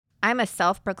I'm a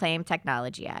self-proclaimed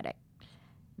technology addict.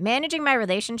 Managing my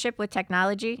relationship with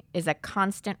technology is a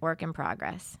constant work in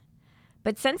progress.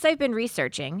 But since I've been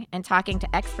researching and talking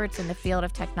to experts in the field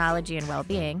of technology and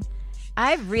well-being,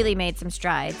 I've really made some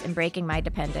strides in breaking my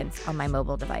dependence on my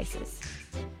mobile devices.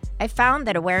 I found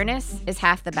that awareness is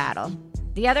half the battle.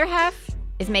 The other half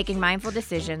is making mindful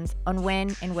decisions on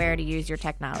when and where to use your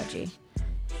technology.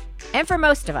 And for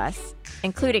most of us,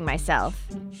 including myself,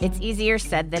 it's easier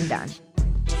said than done.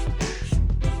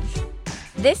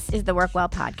 This is the Work Well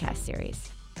podcast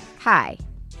series. Hi,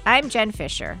 I'm Jen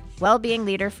Fisher, Wellbeing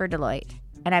Leader for Deloitte,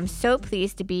 and I'm so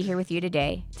pleased to be here with you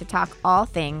today to talk all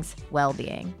things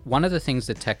well-being. One of the things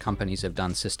that tech companies have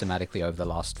done systematically over the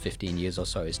last 15 years or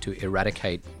so is to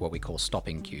eradicate what we call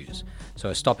stopping cues. So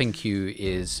a stopping cue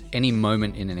is any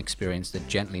moment in an experience that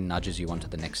gently nudges you onto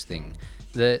the next thing.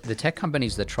 The tech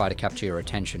companies that try to capture your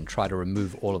attention try to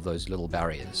remove all of those little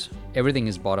barriers. Everything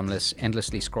is bottomless,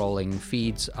 endlessly scrolling,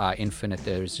 feeds are infinite.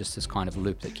 There's just this kind of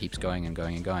loop that keeps going and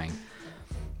going and going.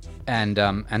 And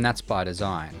that's by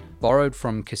design. Borrowed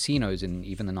from casinos in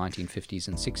even the 1950s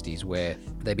and 60s, where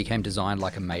they became designed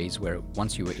like a maze where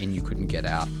once you were in, you couldn't get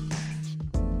out.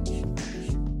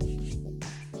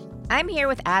 I'm here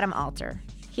with Adam Alter.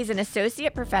 He's an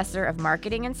associate professor of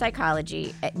marketing and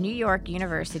psychology at New York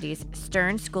University's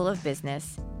Stern School of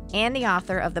Business and the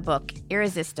author of the book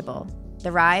Irresistible: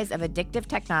 The Rise of Addictive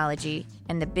Technology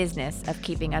and the Business of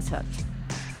Keeping Us Hooked.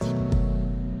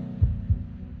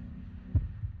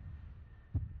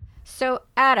 So,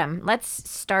 Adam, let's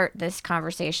start this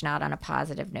conversation out on a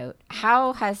positive note.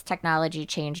 How has technology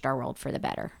changed our world for the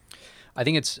better? I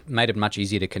think it's made it much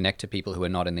easier to connect to people who are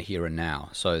not in the here and now.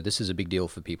 So this is a big deal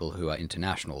for people who are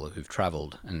international, who've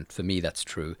traveled. And for me, that's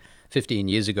true. 15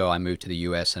 years ago, I moved to the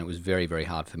US, and it was very, very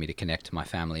hard for me to connect to my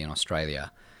family in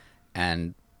Australia.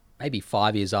 And maybe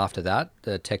 5 years after that,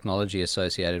 the technology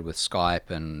associated with Skype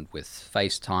and with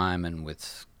FaceTime and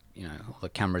with all the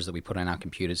cameras that we put on our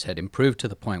computers had improved to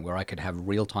the point where I could have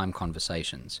real-time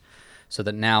conversations. So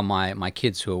that now my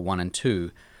kids who are 1 and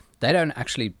 2, they don't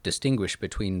actually distinguish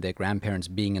between their grandparents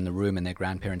being in the room and their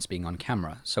grandparents being on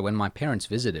camera. So when my parents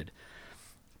visited,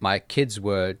 my kids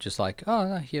were just like,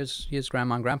 oh, here's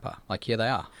grandma and grandpa. Like, here they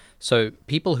are. So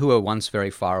people who were once very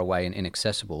far away and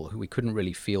inaccessible, who we couldn't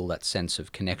really feel that sense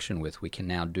of connection with, we can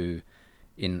now do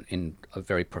in a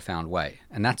very profound way.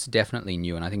 And that's definitely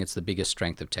new. And I think it's the biggest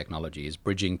strength of technology, is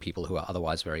bridging people who are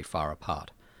otherwise very far apart.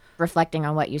 Reflecting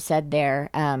on what you said there,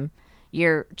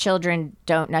 your children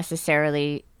don't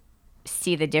necessarily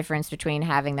see the difference between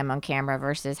having them on camera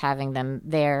versus having them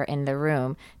there in the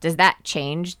room. Does that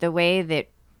change the way that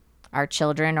our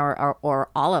children or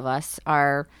all of us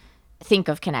think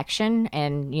of connection?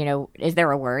 And, is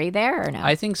there a worry there or no?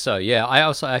 I think so, yeah.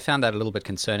 I found that a little bit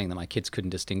concerning that my kids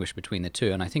couldn't distinguish between the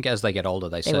two. And I think as they get older,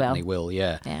 they certainly will,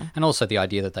 yeah. And also the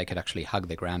idea that they could actually hug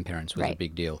their grandparents was a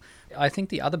big deal. I think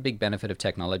the other big benefit of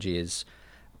technology is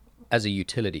as a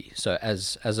utility. So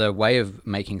as a way of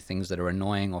making things that are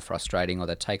annoying or frustrating or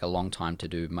that take a long time to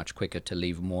do much quicker, to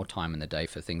leave more time in the day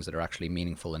for things that are actually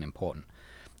meaningful and important.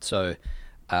 So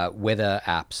weather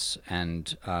apps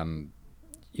and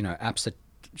apps that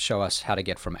show us how to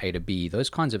get from A to B, those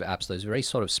kinds of apps, those very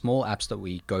sort of small apps that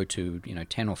we go to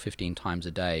 10 or 15 times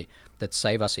a day that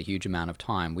save us a huge amount of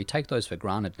time. We take those for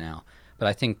granted now. But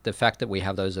I think the fact that we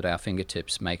have those at our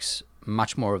fingertips makes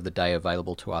much more of the day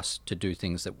available to us to do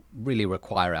things that really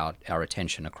require our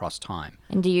attention across time.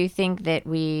 And do you think that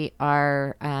we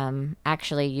are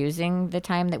actually using the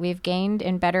time that we've gained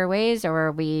in better ways, or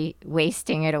are we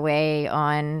wasting it away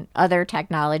on other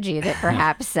technology that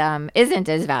perhaps isn't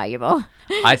as valuable?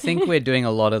 I think we're doing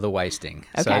a lot of the wasting.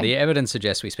 Okay. So the evidence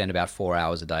suggests we spend about 4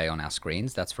 hours a day on our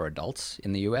screens. That's for adults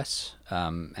in the US,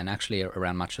 and actually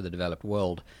around much of the developed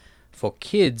world. For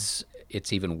kids,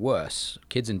 it's even worse.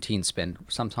 Kids and teens spend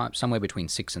somewhere between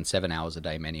 6 and 7 hours a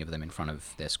day, many of them in front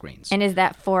of their screens. And is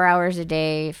that 4 hours a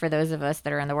day for those of us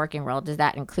that are in the working world? Does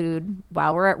that include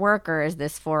while we're at work, or is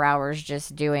this 4 hours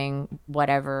just doing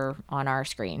whatever on our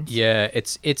screens? Yeah,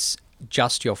 it's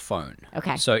just your phone.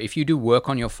 Okay. So if you do work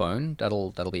on your phone,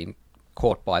 that'll be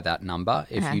caught by that number.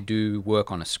 If you do work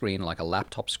on a screen like a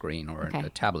laptop screen or a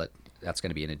tablet, that's going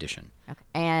to be an addition. Okay.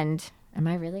 And am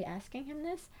I really asking him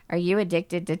this? Are you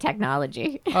addicted to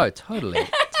technology? Oh, totally.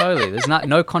 Totally. There's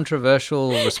no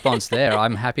controversial response there.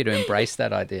 I'm happy to embrace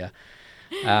that idea.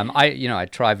 I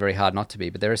try very hard not to be,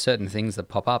 but there are certain things that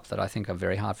pop up that I think are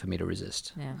very hard for me to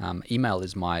resist. Yeah. Email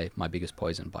is my biggest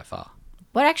poison by far.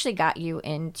 What actually got you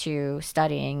into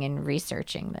studying and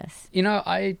researching this?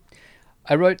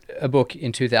 I wrote a book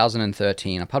in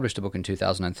 2013. I published a book in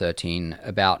 2013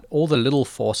 about all the little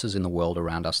forces in the world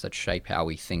around us that shape how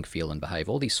we think, feel, and behave.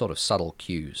 All these sort of subtle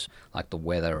cues, like the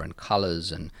weather and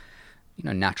colors and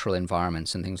natural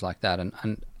environments and things like that.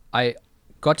 And I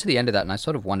got to the end of that and I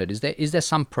sort of wondered, is there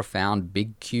some profound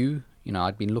big cue?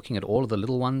 I'd been looking at all of the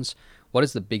little ones. What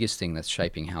is the biggest thing that's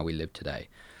shaping how we live today?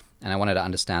 And I wanted to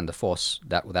understand the force,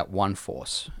 that one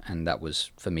force, and that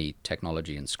was, for me,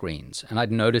 technology and screens. And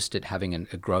I'd noticed it having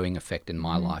a growing effect in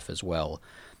my life as well.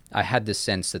 I had this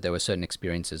sense that there were certain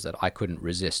experiences that I couldn't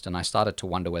resist, and I started to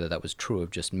wonder whether that was true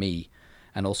of just me,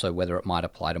 and also whether it might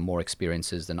apply to more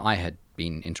experiences than I had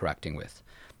been interacting with.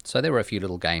 So there were a few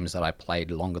little games that I played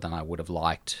longer than I would have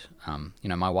liked.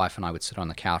 My wife and I would sit on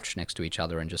the couch next to each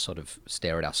other and just sort of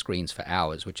stare at our screens for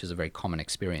hours, which is a very common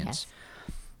experience. Yes.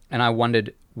 And I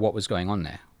wondered what was going on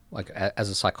there. Like, as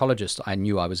a psychologist, I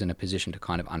knew I was in a position to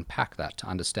kind of unpack that, to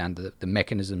understand the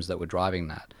mechanisms that were driving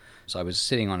that. So I was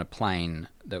sitting on a plane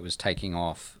that was taking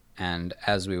off, and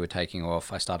as we were taking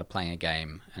off, I started playing a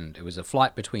game, and it was a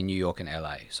flight between New York and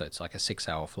LA, so it's like a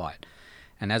 6-hour flight.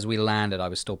 And as we landed, I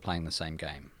was still playing the same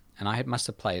game. And I must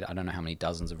have played, I don't know how many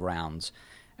dozens of rounds,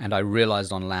 and I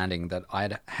realized on landing that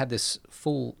I had this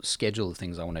full schedule of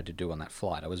things I wanted to do on that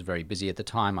flight. I was very busy at the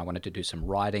time. I wanted to do some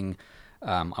writing.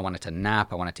 I wanted to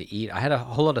nap. I wanted to eat. I had a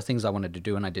whole lot of things I wanted to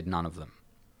do, and I did none of them.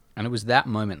 And it was that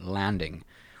moment landing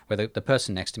where the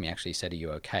person next to me actually said, "Are you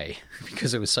okay?"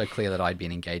 because it was so clear that I'd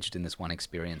been engaged in this one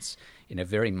experience in a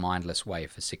very mindless way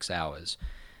for 6 hours.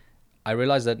 I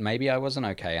realized that maybe I wasn't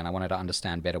okay, and I wanted to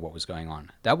understand better what was going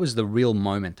on. That was the real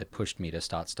moment that pushed me to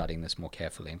start studying this more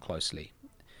carefully and closely.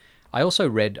 I also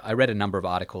read a number of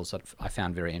articles that I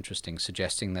found very interesting,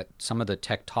 suggesting that some of the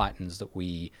tech titans that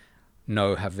we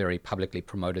know have very publicly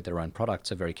promoted their own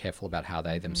products are very careful about how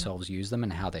they themselves use them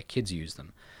and how their kids use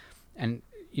them. And,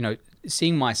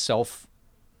 seeing myself,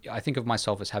 I think of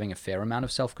myself as having a fair amount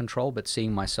of self-control, but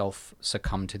seeing myself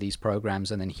succumb to these programs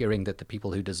and then hearing that the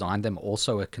people who designed them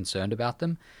also are concerned about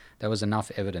them, there was enough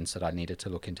evidence that I needed to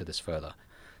look into this further.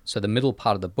 So the middle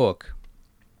part of the book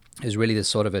is really this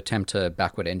sort of attempt to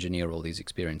backward engineer all these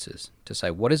experiences, to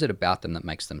say, what is it about them that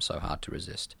makes them so hard to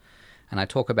resist? And I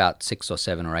talk about 6 or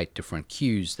 7 or 8 different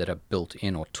cues that are built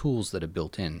in, or tools that are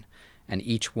built in, and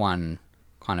each one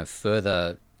kind of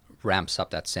further ramps up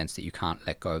that sense that you can't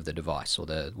let go of the device or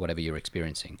whatever you're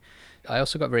experiencing. I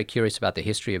also got very curious about the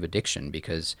history of addiction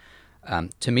because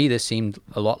to me this seemed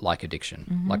a lot like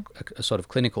addiction, like a sort of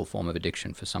clinical form of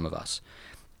addiction for some of us.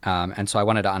 And so I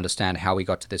wanted to understand how we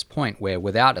got to this point where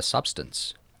without a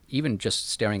substance, even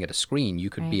just staring at a screen, you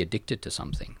could be addicted to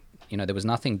something. There was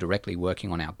nothing directly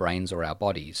working on our brains or our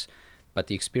bodies, but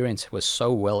the experience was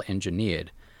so well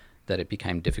engineered that it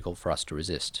became difficult for us to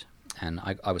resist. And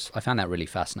I found that really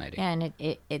fascinating. Yeah, and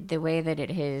it the way that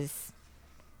it has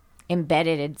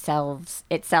embedded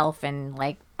itself in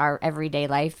like our everyday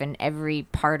life and every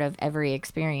part of every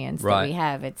experience that we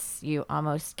have. You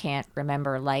almost can't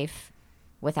remember life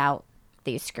without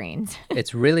these screens.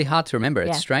 It's really hard to remember.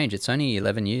 It's strange. It's only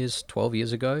 11 years, 12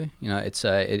 years ago.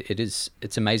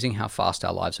 It's amazing how fast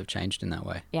our lives have changed in that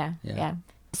way. Yeah.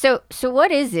 So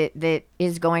what is it that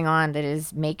is going on that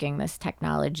is making this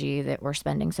technology that we're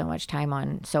spending so much time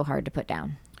on so hard to put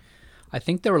down? I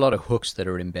think there are a lot of hooks that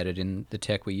are embedded in the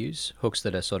tech we use, hooks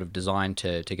that are sort of designed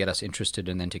to get us interested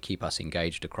and then to keep us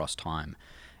engaged across time.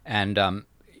 And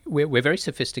we're very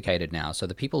sophisticated now, so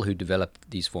the people who develop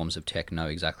these forms of tech know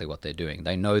exactly what they're doing.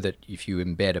 They know that if you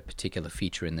embed a particular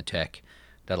feature in the tech,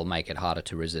 that'll make it harder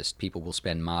to resist. People will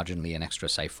spend marginally an extra,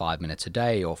 say, 5 minutes a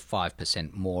day or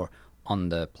 5% more on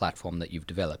the platform that you've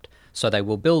developed. So they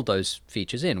will build those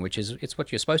features in, it's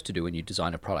what you're supposed to do when you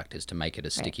design a product, is to make it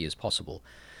as sticky as possible.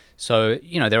 So,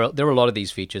 there are a lot of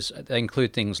these features. They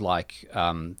include things like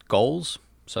goals.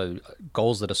 So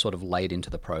goals that are sort of laid into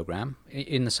the program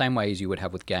in the same way as you would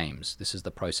have with games. This is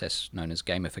the process known as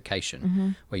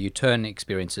gamification, where you turn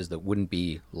experiences that wouldn't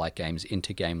be like games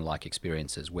into game-like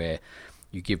experiences, where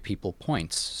you give people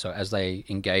points. So as they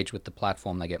engage with the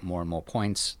platform, they get more and more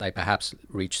points. They perhaps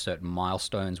reach certain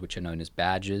milestones, which are known as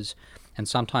badges. And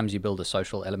sometimes you build a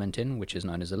social element in, which is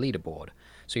known as a leaderboard.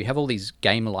 So you have all these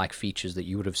game-like features that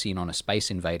you would have seen on a Space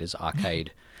Invaders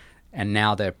arcade, and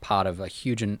now they're part of a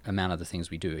huge amount of the things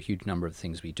we do, a huge number of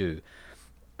things we do.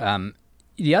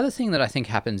 The other thing that I think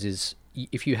happens is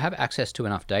if you have access to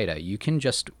enough data, you can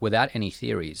just, without any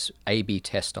theories, A/B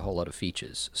test a whole lot of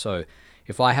features. So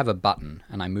if I have a button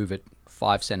and I move it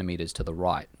 5 centimeters to the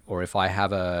right, or if I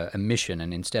have a mission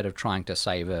and instead of trying to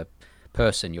save a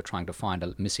person, you're trying to find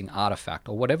a missing artifact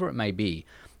or whatever it may be,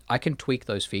 I can tweak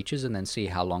those features and then see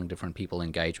how long different people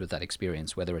engage with that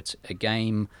experience, whether it's a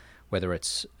game, whether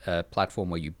it's a platform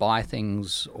where you buy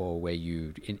things or where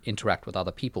you interact with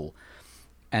other people.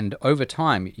 And over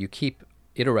time, you keep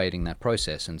iterating that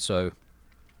process. And so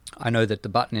I know that the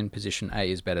button in position A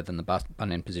is better than the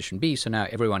button in position B, so now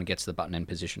everyone gets the button in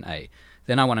position A.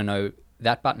 Then I want to know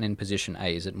that button in position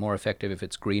A, is it more effective if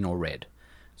it's green or red?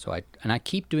 So I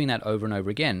keep doing that over and over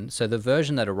again. So the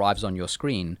version that arrives on your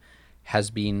screen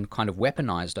has been kind of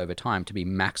weaponized over time to be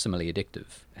maximally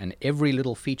addictive. And every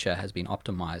little feature has been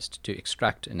optimized to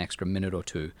extract an extra minute or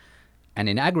two. And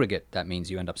in aggregate, that means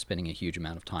you end up spending a huge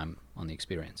amount of time on the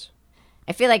experience.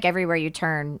 I feel like everywhere you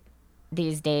turn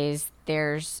these days,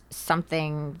 there's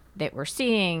something that we're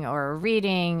seeing or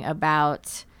reading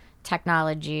about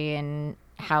technology and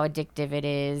how addictive it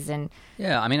is. And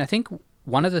yeah, I mean, I think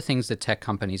one of the things that tech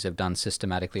companies have done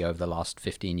systematically over the last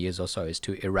 15 years or so is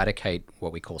to eradicate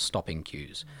what we call stopping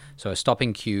cues. So a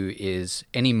stopping cue is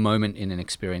any moment in an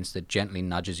experience that gently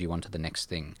nudges you onto the next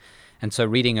thing. And so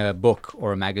reading a book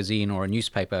or a magazine or a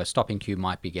newspaper, a stopping cue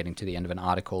might be getting to the end of an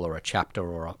article or a chapter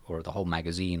or the whole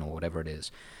magazine or whatever it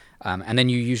is. And then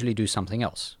you usually do something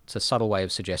else. It's a subtle way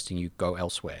of suggesting you go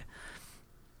elsewhere.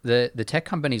 The tech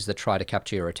companies that try to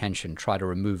capture your attention try to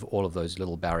remove all of those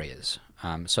little barriers.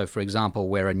 So, for example,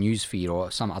 where a news feed or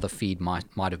some other feed might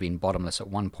have been bottomless at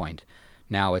one point,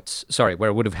 now where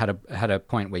it would have had a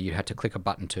point where you had to click a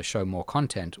button to show more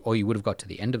content, or you would have got to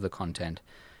the end of the content.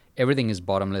 Everything is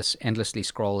bottomless, endlessly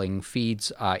scrolling.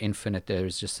 Feeds are infinite.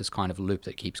 There's just this kind of loop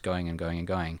that keeps going and going and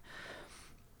going.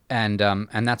 And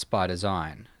that's by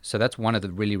design. So that's one of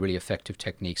the really, really effective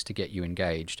techniques to get you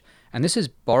engaged. And this is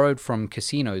borrowed from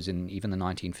casinos in even the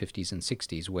 1950s and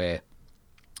 60s, where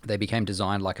they became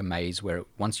designed like a maze, where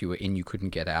once you were in, you couldn't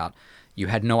get out. You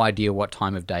had no idea what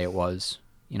time of day it was.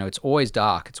 You know, it's always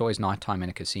dark. It's always nighttime in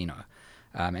a casino.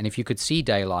 And if you could see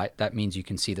daylight, that means you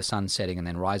can see the sun setting and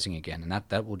then rising again. And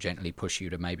that will gently push you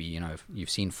to maybe, you know, if you've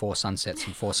seen 4 sunsets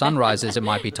and 4 sunrises, it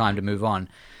might be time to move on.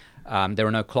 There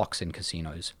are no clocks in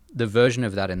casinos. The version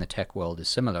of that in the tech world is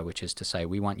similar, which is to say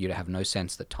we want you to have no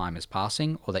sense that time is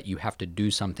passing or that you have to do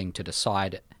something to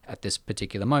decide at this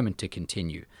particular moment to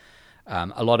continue.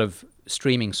 A lot of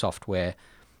streaming software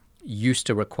used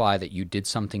to require that you did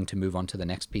something to move on to the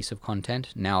next piece of content.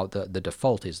 Now the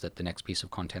default is that the next piece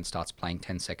of content starts playing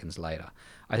 10 seconds later.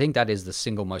 I think that is the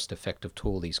single most effective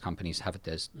tool these companies have at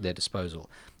their disposal,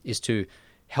 is to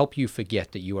help you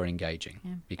forget that you are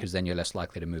engaging, because then you're less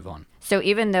likely to move on. So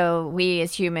even though we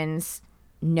as humans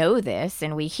know this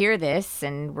and we hear this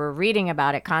and we're reading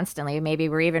about it constantly, maybe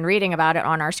we're even reading about it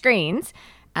on our screens,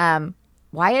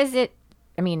 why is it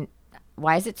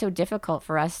so difficult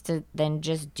for us to then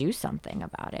just do something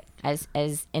about it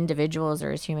as individuals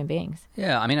or as human beings?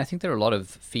 Yeah, I mean, I think there are a lot of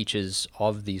features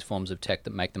of these forms of tech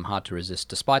that make them hard to resist,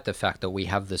 despite the fact that we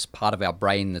have this part of our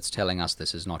brain that's telling us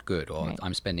this is not good or right.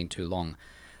 I'm spending too long.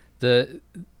 The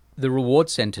reward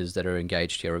centers that are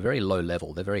engaged here are very low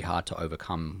level. They're very hard to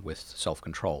overcome with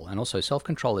self-control. And also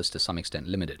self-control is to some extent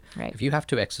limited. Right. If you have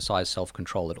to exercise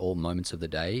self-control at all moments of the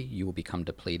day, you will become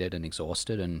depleted and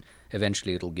exhausted, and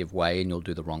eventually it'll give way and you'll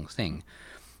do the wrong thing.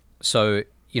 So,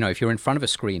 you know, if you're in front of a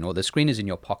screen or the screen is in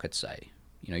your pocket, say,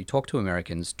 you know, you talk to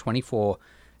Americans 24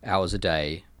 hours a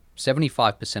day,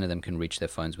 75% of them can reach their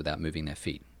phones without moving their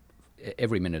feet.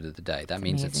 Every minute of the day. That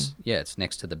means amazing. It's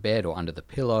next to the bed or under the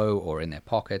pillow or in their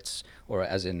pockets, or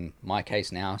as in my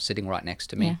case now, sitting right next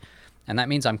to me. Yeah. And that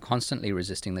means I'm constantly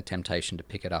resisting the temptation to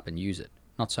pick it up and use it.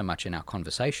 Not so much in our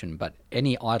conversation, but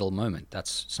any idle moment,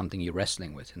 that's something you're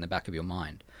wrestling with in the back of your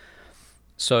mind.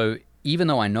 So even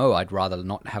though I know I'd rather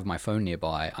not have my phone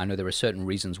nearby, I know there are certain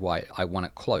reasons why I want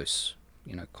it close,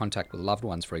 you know, contact with loved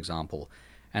ones, for example.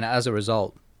 And as a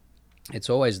result,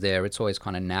 it's always there. It's always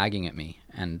kind of nagging at me.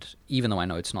 And even though I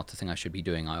know it's not the thing I should be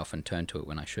doing, I often turn to it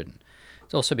when I shouldn't.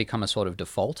 It's also become a sort of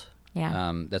default.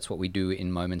 Yeah. That's what we do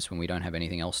in moments when we don't have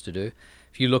anything else to do.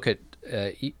 If you look at,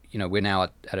 you know, we're now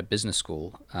at a business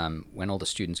school. When all the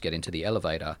students get into the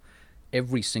elevator,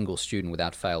 every single student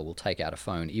without fail will take out a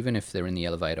phone, even if they're in the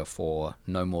elevator for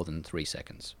no more than 3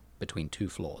 seconds between 2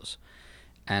 floors.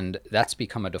 And that's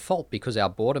become a default because our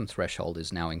boredom threshold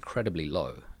is now incredibly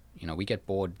low. You know, we get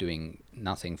bored doing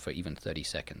nothing for even 30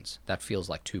 seconds. That feels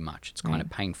like too much. It's kind of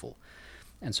painful.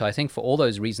 And so I think for all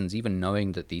those reasons, even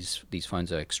knowing that these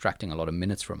phones are extracting a lot of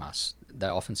minutes from us, they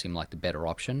often seem like the better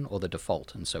option or the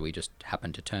default. And so we just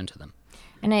happen to turn to them.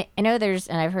 And I know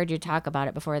and I've heard you talk about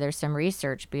it before, there's some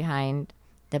research behind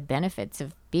the benefits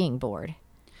of being bored.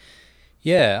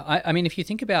 Yeah, I mean, if you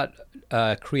think about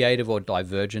creative or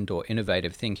divergent or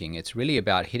innovative thinking, it's really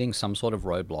about hitting some sort of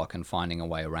roadblock and finding a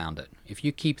way around it. If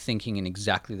you keep thinking in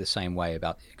exactly the same way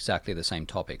about exactly the same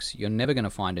topics, you're never going to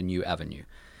find a new avenue.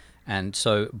 And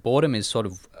so boredom is sort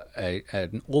of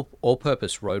an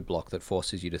all-purpose roadblock that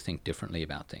forces you to think differently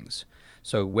about things.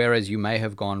 So whereas you may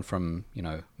have gone from,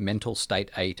 mental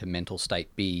state A to mental state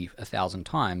B 1,000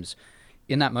 times,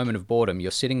 in that moment of boredom,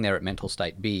 you're sitting there at mental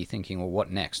state B thinking, well,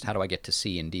 what next? How do I get to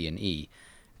C and D and E?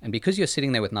 And because you're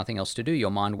sitting there with nothing else to do,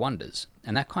 your mind wanders.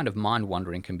 And that kind of mind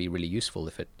wandering can be really useful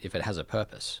if it has a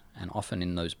purpose. And often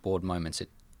in those bored moments, it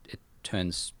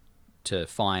turns to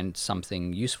find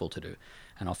something useful to do,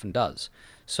 and often does.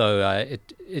 So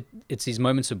it's these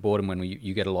moments of boredom when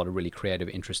you get a lot of really creative,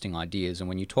 interesting ideas. And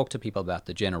when you talk to people about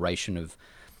the generation of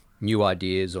new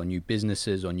ideas or new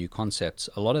businesses or new concepts,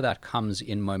 a lot of that comes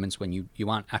in moments when you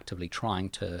aren't actively trying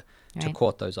to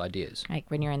court those ideas. Like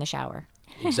when you're in the shower.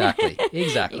 Exactly. You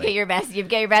get your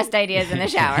best ideas in the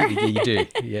shower. You do.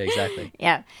 Yeah, exactly.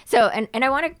 Yeah. So, and I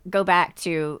want to go back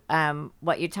to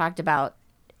what you talked about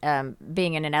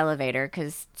being in an elevator,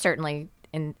 because certainly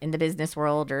in the business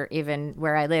world, or even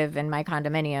where I live in my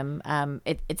condominium,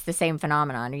 it's the same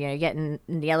phenomenon. You get in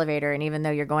the elevator, and even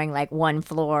though you're going like one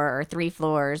floor or 3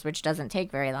 floors, which doesn't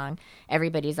take very long,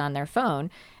 everybody's on their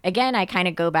phone. Again, I kind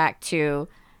of go back to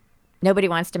nobody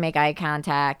wants to make eye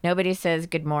contact. Nobody says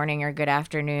good morning or good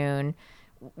afternoon.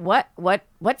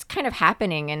 What's kind of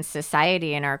happening in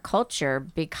society and our culture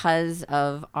because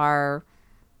of our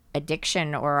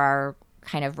addiction or our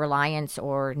kind of reliance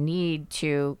or need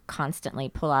to constantly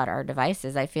pull out our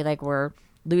devices? I feel like we're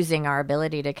losing our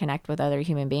ability to connect with other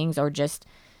human beings or just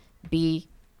be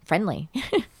friendly.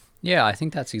 Yeah, I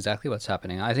think that's exactly what's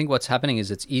happening. I think what's happening is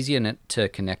it's easier to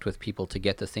connect with people to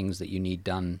get the things that you need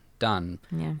done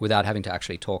without having to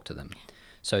actually talk to them.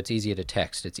 So it's easier to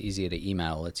text, it's easier to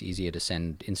email, it's easier to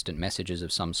send instant messages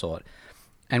of some sort.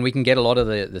 And we can get a lot of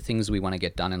the things we want to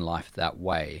get done in life that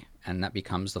way, and that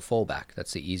becomes the fallback.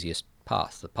 That's the easiest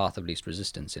path, the path of least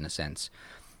resistance in a sense.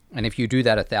 And if you do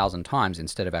that 1,000 times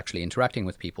instead of actually interacting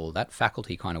with people, that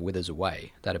faculty kind of withers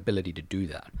away, that ability to do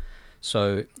that.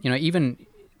 So, even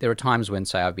there are times when,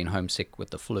 say, I've been homesick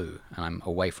with the flu and I'm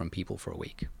away from people for a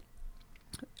week.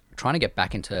 Trying to get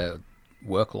back into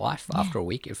work life after a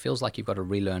week, it feels like you've got to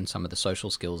relearn some of the social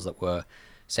skills that were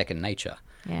second nature.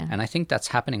 Yeah. And I think that's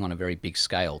happening on a very big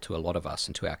scale to a lot of us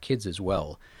and to our kids as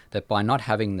well, that by not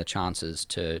having the chances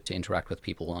to interact with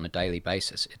people on a daily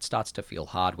basis, it starts to feel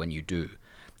hard when you do.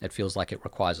 It feels like it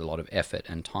requires a lot of effort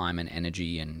and time and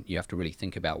energy, and you have to really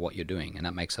think about what you're doing, and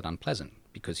that makes it unpleasant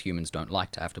because humans don't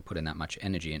like to have to put in that much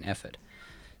energy and effort.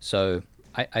 So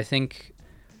I think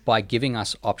by giving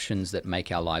us options that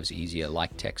make our lives easier,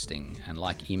 like texting and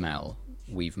like email,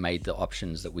 we've made the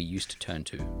options that we used to turn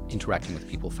to, interacting with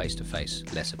people face-to-face,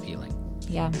 less appealing.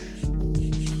 Yeah.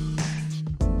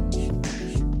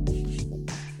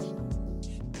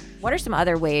 What are some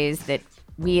other ways that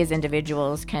we as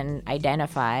individuals can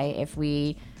identify if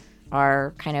we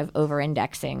are kind of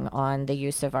over-indexing on the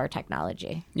use of our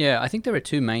technology? Yeah, I think there are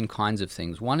 2 main kinds of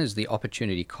things. One is the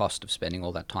opportunity cost of spending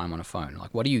all that time on a phone.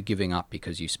 Like, what are you giving up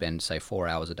because you spend, say, 4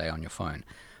 hours a day on your phone?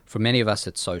 For many of us,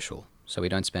 it's social. So we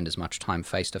don't spend as much time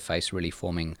face-to-face really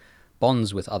forming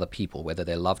bonds with other people, whether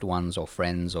they're loved ones or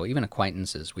friends or even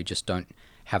acquaintances. We just don't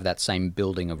have that same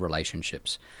building of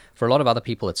relationships. For a lot of other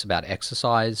people, it's about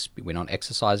exercise. We're not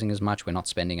exercising as much. We're not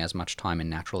spending as much time in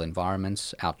natural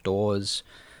environments, outdoors.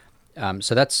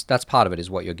 So that's part of it, is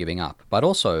what you're giving up. But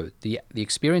also, the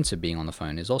experience of being on the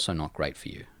phone is also not great for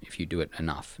you if you do it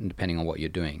enough, and depending on what you're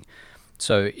doing.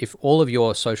 So if all of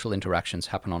your social interactions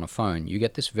happen on a phone, you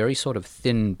get this very sort of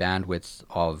thin bandwidth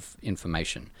of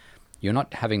information. You're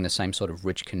not having the same sort of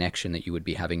rich connection that you would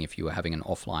be having if you were having an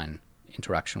offline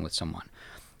interaction with someone.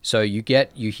 So you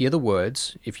hear the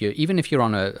words. Even if you're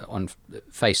on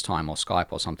FaceTime or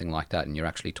Skype or something like that, and you're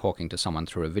actually talking to someone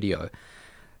through a video,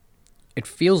 it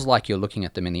feels like you're looking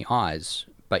at them in the eyes,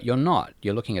 but you're not.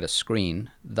 You're looking at a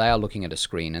screen. They are looking at a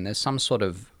screen, and there's some sort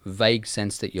of vague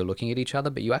sense that you're looking at each other,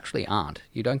 but you actually aren't.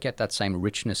 You don't get that same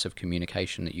richness of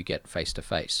communication that you get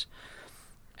face-to-face.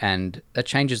 And that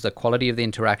changes the quality of the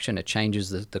interaction. It changes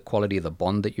the quality of the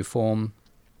bond that you form.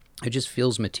 It just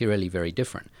feels materially very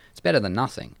different. It's better than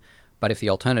nothing. But if the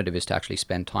alternative is to actually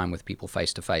spend time with people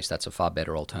face-to-face, that's a far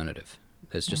better alternative.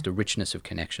 There's just a richness of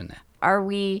connection there. Are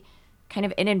we kind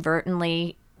of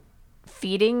inadvertently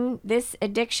feeding this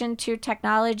addiction to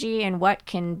technology, and what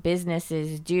can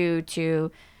businesses do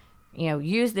to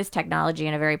use this technology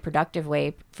in a very productive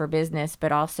way for business,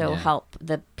 but also help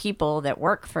the people that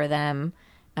work for them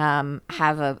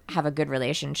have a good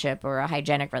relationship or a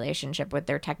hygienic relationship with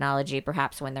their technology,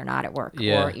 perhaps when they're not at work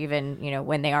or even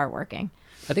when they are working?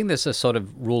 I think there's a sort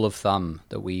of rule of thumb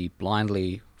that we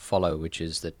blindly follow, which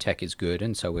is that tech is good,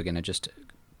 and so we're going to just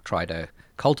try to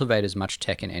cultivate as much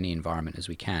tech in any environment as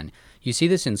we can. You see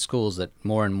this in schools that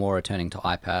more and more are turning to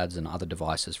iPads and other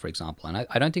devices, for example. And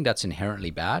I don't think that's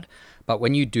inherently bad, but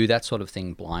when you do that sort of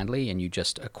thing blindly and you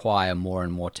just acquire more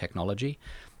and more technology,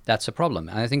 that's a problem.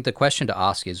 And I think the question to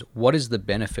ask is, what is the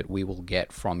benefit we will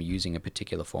get from using a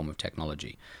particular form of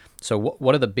technology? So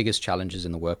what are the biggest challenges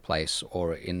in the workplace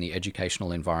or in the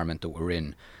educational environment that we're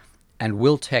in? And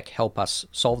will tech help us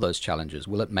solve those challenges?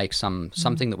 Will it make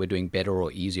something that we're doing better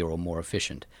or easier or more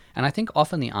efficient? And I think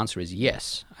often the answer is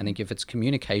yes. I think if it's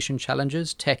communication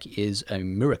challenges, tech is a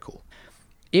miracle.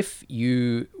 If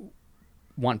you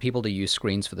want people to use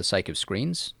screens for the sake of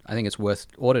screens, I think it's worth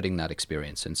auditing that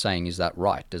experience and saying, is that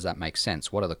right? Does that make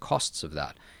sense? What are the costs of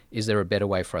that? Is there a better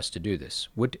way for us to do this?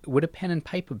 Would a pen and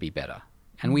paper be better?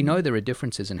 And we know there are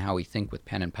differences in how we think with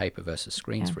pen and paper versus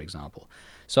screens, for example.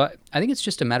 So I think it's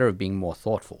just a matter of being more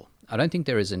thoughtful. I don't think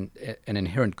there is an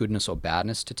inherent goodness or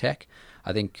badness to tech.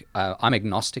 I think I'm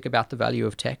agnostic about the value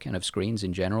of tech and of screens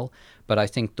in general, but I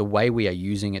think the way we are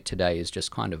using it today is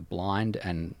just kind of blind,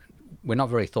 and we're not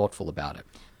very thoughtful about it.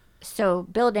 So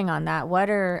building on that, what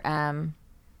are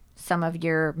some of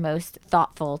your most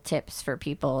thoughtful tips for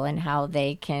people and how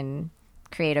they can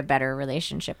create a better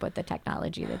relationship with the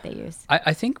technology that they use?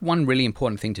 I think one really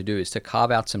important thing to do is to carve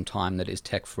out some time that is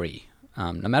tech-free.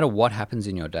 No matter what happens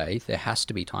in your day, there has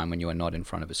to be time when you are not in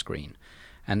front of a screen.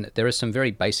 And there are some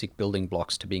very basic building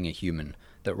blocks to being a human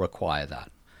that require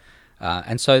that.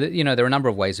 And so, there are a number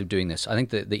of ways of doing this. I think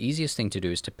the easiest thing to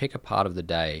do is to pick a part of the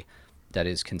day that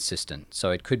is consistent.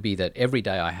 So it could be that every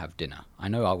day I have dinner. I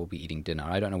know I will be eating dinner.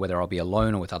 I don't know whether I'll be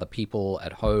alone or with other people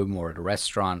at home or at a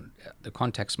restaurant. The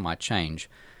context might change,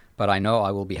 but I know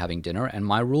I will be having dinner. And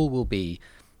my rule will be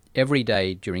every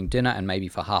day during dinner and maybe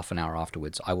for half an hour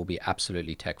afterwards, I will be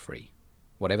absolutely tech-free,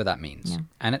 whatever that means. Yeah.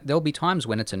 And there'll be times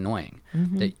when it's annoying.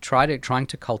 That trying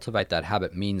to cultivate that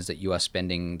habit means that you are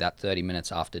spending that 30 minutes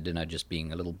after dinner just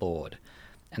being a little bored.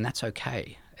 And that's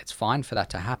okay. It's fine for that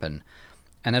to happen.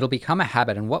 And it'll become a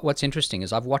habit. And what's interesting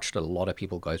is I've watched a lot of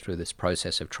people go through this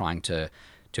process of trying to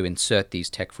insert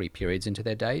these tech-free periods into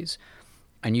their days.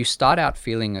 And you start out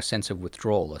feeling a sense of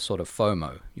withdrawal, a sort of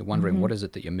FOMO. You're wondering, what is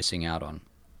it that you're missing out on?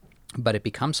 But it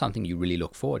becomes something you really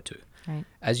look forward to. Right.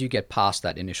 As you get past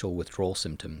that initial withdrawal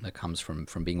symptom that comes from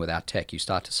being without tech, you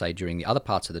start to say during the other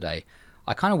parts of the day,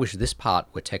 I kind of wish this part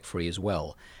were tech-free as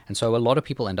well. And so a lot of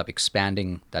people end up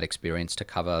expanding that experience to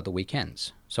cover the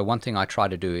weekends. So one thing I try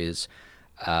to do is,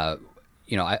 I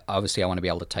want to be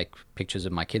able to take pictures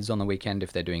of my kids on the weekend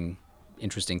if they're doing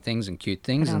interesting things and cute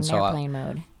things. And so airplane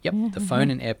mode. Yep, the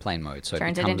phone in airplane mode. So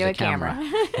turns it becomes into a camera.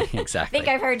 Exactly. I think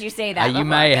I've heard you say that before.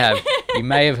 You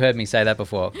may have heard me say that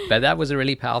before. But that was a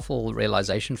really powerful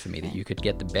realization for me, that you could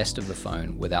get the best of the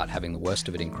phone without having the worst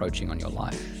of it encroaching on your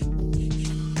life.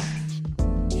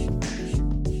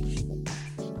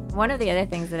 One of the other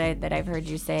things that I've heard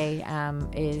you say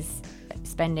is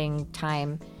spending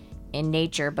time in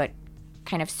nature, but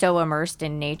kind of so immersed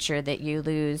in nature that you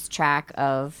lose track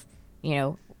of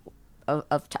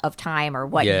time or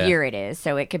what year it is.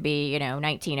 So it could be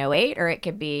 1908 or it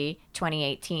could be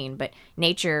 2018, but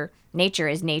nature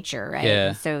is nature, right?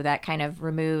 Yeah. So that kind of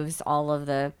removes all of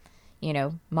the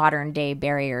modern day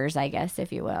barriers, I guess,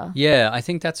 if you will. Yeah, I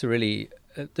think that's really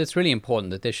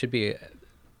important, that there should be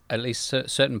at least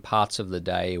certain parts of the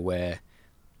day where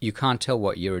you can't tell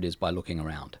what year it is by looking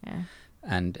around. Yeah.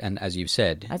 And as you've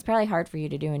said, that's probably hard for you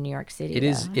to do in New York City. It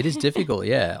is difficult.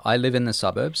 Yeah, I live in the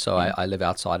suburbs, so I live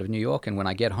outside of New York, and when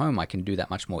I get home, I can do that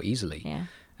much more easily. Yeah.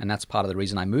 And that's part of the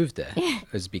reason I moved there,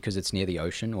 is because it's near the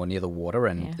ocean or near the water,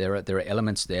 and there are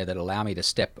elements there that allow me to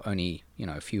step only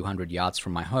a few hundred yards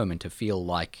from my home and to feel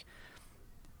like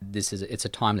it's a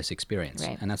timeless experience,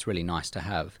 right. And that's really nice to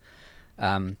have.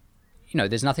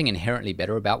 There's nothing inherently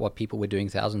better about what people were doing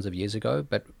thousands of years ago,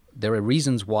 but there are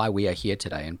reasons why we are here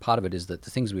today, and part of it is that the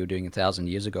things we were doing 1,000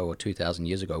 years ago or 2,000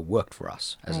 years ago worked for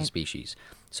us as a species.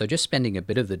 So just spending a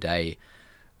bit of the day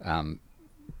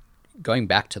going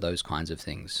back to those kinds of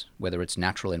things, whether it's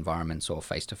natural environments or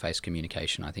face-to-face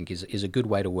communication, I think is a good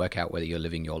way to work out whether you're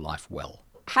living your life well.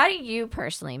 How do you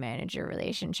personally manage your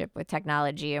relationship with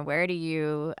technology, and where do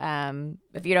you,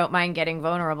 if you don't mind getting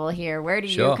vulnerable here, where do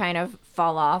you kind of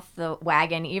fall off the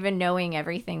wagon, even knowing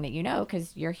everything that you know,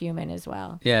 because you're human as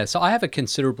well? Yeah, so I have a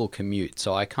considerable commute.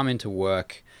 So I come into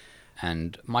work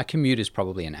and my commute is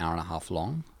probably an hour and a half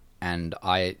long, and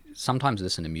I sometimes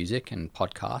listen to music and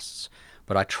podcasts,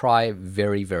 but I try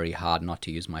very, very hard not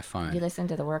to use my phone. You listen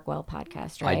to the Work Well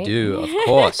podcast, right? I do,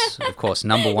 of course,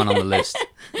 number one on the list.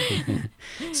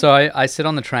 So I sit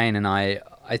on the train and I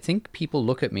think people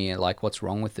look at me like, what's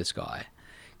wrong with this guy?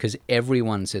 because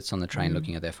everyone sits on the train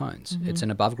looking at their phones. It's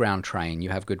an above ground train. You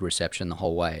have good reception the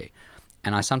whole way.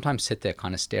 And I sometimes sit there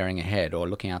kind of staring ahead or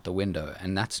looking out the window,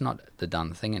 and that's not the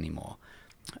done thing anymore.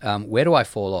 Where do I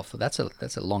fall off? That's a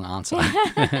long answer.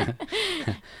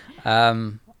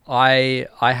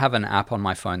 I have an app on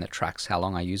my phone that tracks how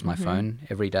long I use my phone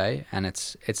every day, and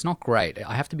it's not great.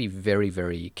 I have to be very,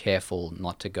 very careful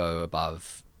not to go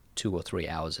above 2 or 3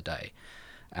 hours a day.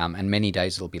 And many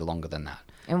days it'll be longer than that.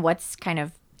 And what's kind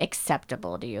of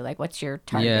acceptable to you? Like, what's your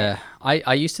target? Yeah,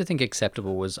 I used to think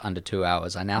acceptable was under 2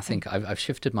 hours. I now think I've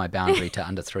shifted my boundary to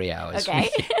under 3 hours. Okay.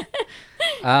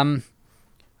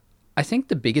 I think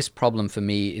the biggest problem for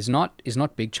me is not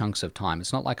big chunks of time.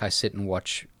 It's not like I sit and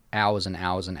watch hours and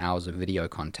hours and hours of video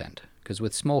content, because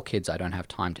with small kids I don't have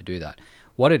time to do that.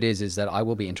 What it is that I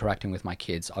will be interacting with my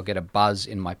kids. I'll get a buzz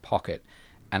in my pocket,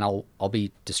 and I'll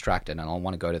be distracted, and I'll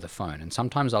want to go to the phone. And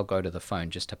sometimes I'll go to the phone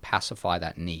just to pacify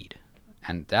that need.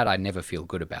 And that I never feel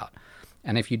good about.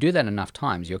 And if you do that enough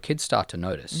times, your kids start to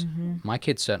notice. My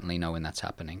kids certainly know when that's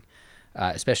happening,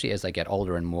 especially as they get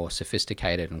older and more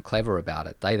sophisticated and clever about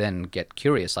it. They then get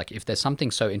curious. Like, if there's something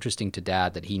so interesting to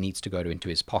Dad that he needs to go into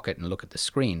his pocket and look at the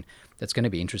screen, that's going to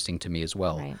be interesting to me as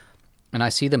well. Right. And I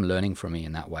see them learning from me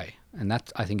in that way. And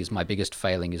that, I think, is my biggest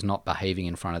failing, is not behaving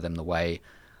in front of them the way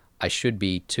I should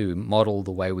be to model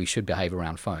the way we should behave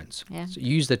around phones. Yeah. So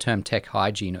you used the term tech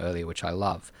hygiene earlier, which I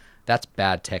love. That's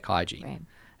bad tech hygiene. Right.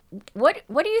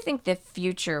 What do you think the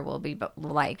future will be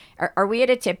like? Are we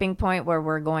at a tipping point where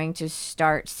we're going to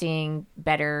start seeing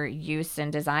better use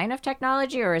and design of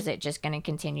technology, or is it just going to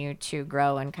continue to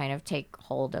grow and kind of take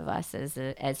hold of us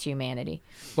as humanity?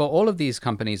 Well, all of these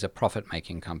companies are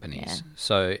profit-making companies. Yeah.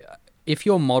 So if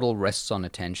your model rests on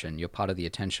attention, you're part of the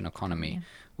attention economy,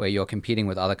 where you're competing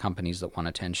with other companies that want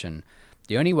attention.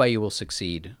 The only way you will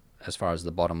succeed, as far as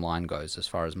the bottom line goes, as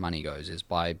far as money goes, is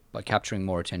by capturing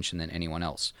more attention than anyone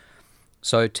else.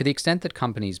 So to the extent that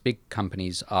big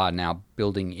companies are now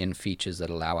building in features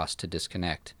that allow us to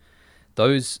disconnect,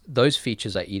 those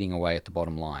features are eating away at the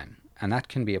bottom line. And that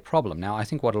can be a problem. Now, I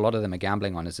think what a lot of them are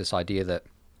gambling on is this idea that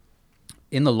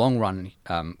in the long run,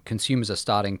 consumers are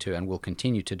starting to and will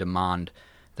continue to demand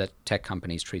that tech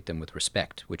companies treat them with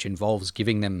respect, which involves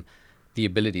giving them the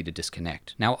ability to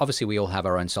disconnect. Now, obviously, we all have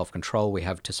our own self-control. We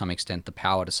have, to some extent, the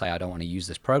power to say, I don't want to use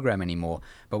this program anymore.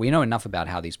 But we know enough about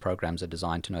how these programs are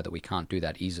designed to know that we can't do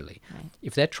that easily. Right.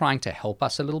 If they're trying to help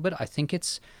us a little bit, I think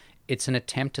it's an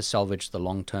attempt to salvage the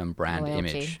long-term brand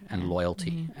image and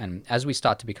loyalty. And as we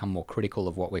start to become more critical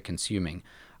of what we're consuming,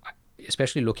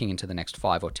 especially looking into the next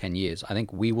 5 or 10 years, I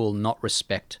think we will not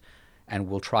respect and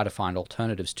we'll try to find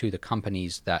alternatives to the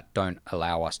companies that don't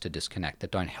allow us to disconnect,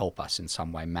 that don't help us in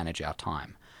some way manage our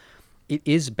time. It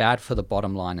is bad for the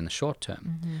bottom line in the short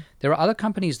term. There are other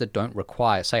companies that don't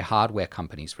require, say hardware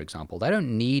companies, for example, they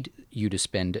don't need you to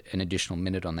spend an additional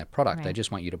minute on their product. Right. They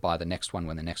just want you to buy the next one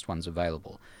when the next one's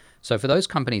available. So for those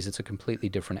companies, it's a completely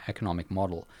different economic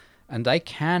model, and they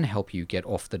can help you get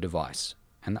off the device.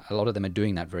 And a lot of them are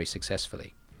doing that very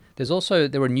successfully.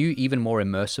 There are new, even more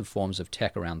immersive forms of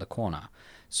tech around the corner.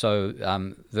 So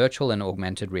virtual and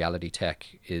augmented reality tech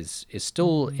is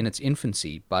still in its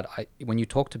infancy, but when you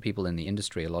talk to people in the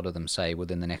industry, a lot of them say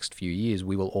within the next few years,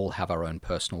 we will all have our own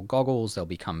personal goggles. They'll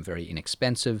become very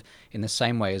inexpensive. In the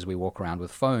same way as we walk around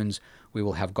with phones, we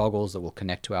will have goggles that will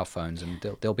connect to our phones, and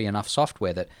there'll be enough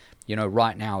software that,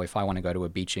 right now, if I want to go to a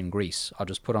beach in Greece, I'll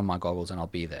just put on my goggles and I'll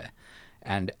be there.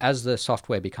 And as the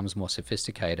software becomes more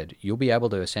sophisticated, you'll be able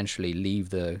to essentially leave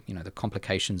the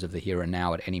complications of the here and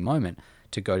now at any moment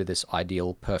to go to this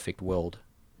ideal, perfect world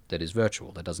that is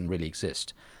virtual, that doesn't really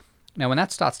exist. Now, when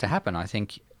that starts to happen, I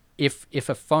think if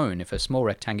a small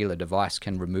rectangular device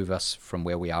can remove us from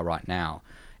where we are right now,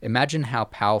 imagine how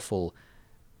powerful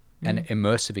an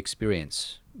immersive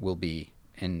experience will be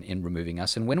in removing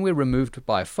us. And when we're removed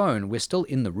by a phone, we're still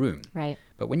in the room. Right.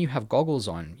 But when you have goggles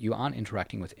on, you aren't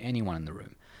interacting with anyone in the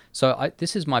room. So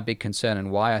this is my big concern, and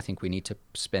why I think we need to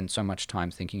spend so much time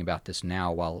thinking about this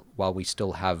now while we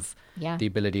still have the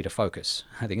ability to focus.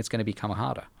 I think it's going to become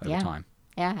harder over time.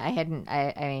 Yeah,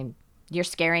 I mean, you're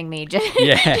scaring me.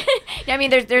 Yeah. I mean,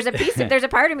 there's a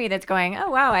part of me that's going, oh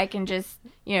wow, I can just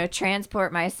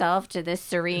transport myself to this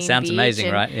serene beach. Sounds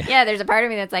amazing, right? Yeah, there's a part of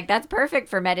me that's like, that's perfect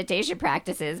for meditation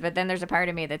practices. But then there's a part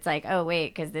of me that's like, oh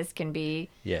wait, because this can be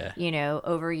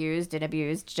overused and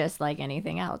abused just like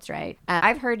anything else, right?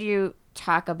 I've heard you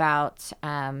talk about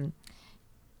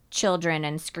children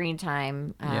and screen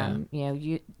time,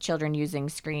 children using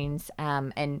screens,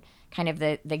 and kind of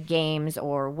the games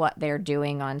or what they're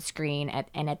doing on screen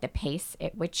and at the pace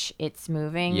at which it's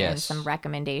moving, and some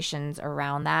recommendations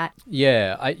around that.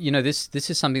 Yeah, this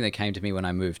is something that came to me when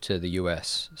I moved to the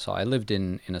US. So I lived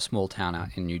in a small town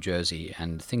out in New Jersey,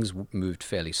 and things moved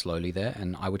fairly slowly there.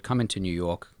 And I would come into New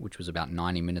York, which was about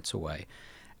 90 minutes away,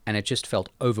 and it just felt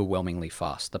overwhelmingly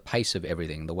fast. The pace of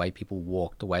everything, the way people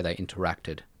walked, the way they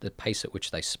interacted, the pace at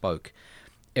which they spoke,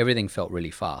 everything felt really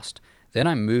fast. Then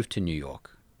I moved to New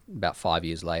York about 5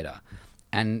 years later.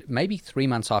 And maybe 3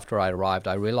 months after I arrived,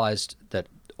 I realized that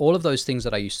all of those things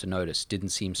that I used to notice didn't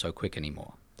seem so quick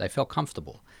anymore. They felt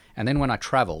comfortable. And then when I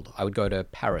traveled, I would go to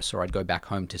Paris or I'd go back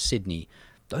home to Sydney.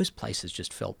 Those places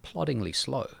just felt ploddingly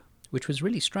slow, which was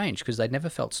really strange because they'd never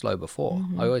felt slow before.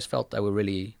 Mm-hmm. I always felt they were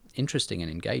really interesting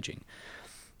and engaging.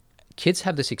 Kids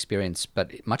have this experience,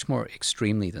 but much more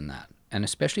extremely than that. And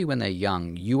especially when they're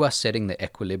young, you are setting the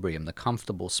equilibrium, the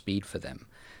comfortable speed for them.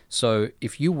 So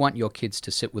if you want your kids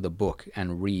to sit with a book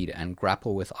and read and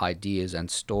grapple with ideas and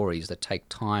stories that take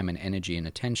time and energy and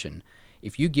attention,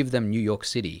 if you give them New York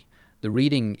City, the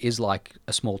reading is like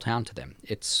a small town to them.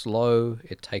 It's slow.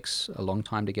 It takes a long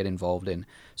time to get involved in.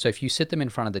 So if you sit them in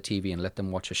front of the TV and let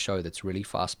them watch a show that's really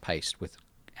fast-paced with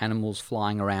animals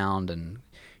flying around and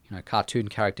cartoon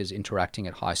characters interacting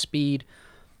at high speed,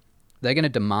 they're going to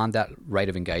demand that rate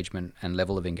of engagement and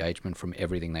level of engagement from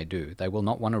everything they do. They will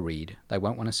not want to read. They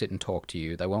won't want to sit and talk to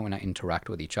you. They won't want to interact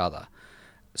with each other.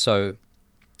 So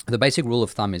the basic rule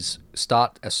of thumb is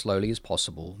start as slowly as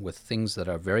possible with things that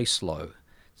are very slow.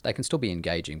 They can still be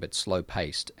engaging, but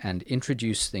slow-paced, and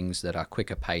introduce things that are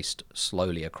quicker-paced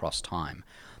slowly across time.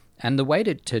 And the way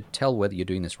to tell whether you're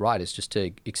doing this right is just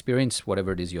to experience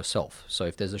whatever it is yourself. So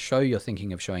if there's a show you're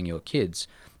thinking of showing your kids,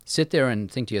 sit there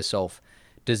and think to yourself,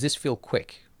 does this feel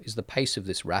quick? Is the pace of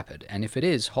this rapid? And if it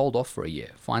is, hold off for a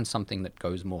year. Find something that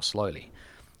goes more slowly.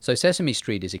 So Sesame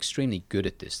Street is extremely good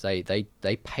at this. They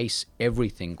pace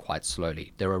everything quite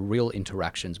slowly. There are real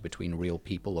interactions between real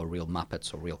people or real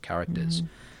Muppets or real characters.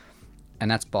 Mm-hmm.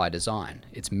 And that's by design.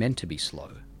 It's meant to be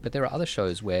slow. But there are other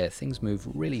shows where things move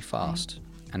really fast. Right.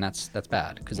 And that's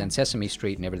bad, because then Sesame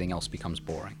Street and everything else becomes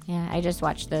boring. Yeah, I just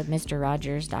watched the Mr.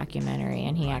 Rogers documentary,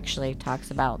 and he actually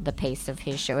talks about the pace of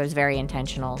his show. It was very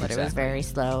intentional, but It was very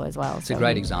slow as well. It's a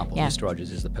great example. Yeah. Mr.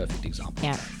 Rogers is the perfect example.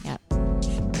 Yeah.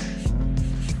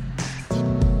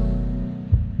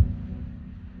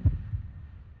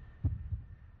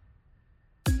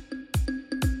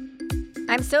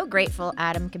 I'm so grateful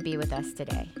Adam could be with us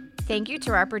today. Thank you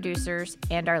to our producers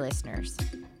and our listeners.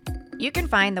 You can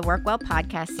find the Work Well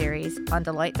podcast series on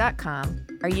Deloitte.com,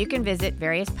 or you can visit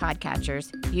various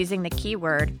podcatchers using the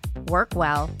keyword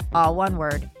WorkWell, all one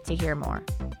word, to hear more.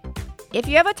 If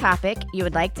you have a topic you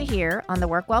would like to hear on the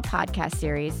Work Well podcast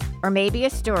series, or maybe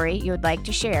a story you would like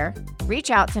to share,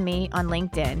 reach out to me on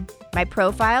LinkedIn. My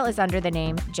profile is under the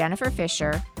name Jennifer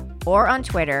Fisher, or on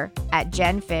Twitter at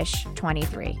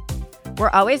JenFish23.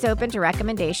 We're always open to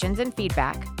recommendations and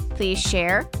feedback. Please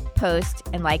share, post,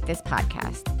 and like this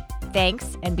podcast.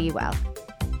 Thanks, and be well.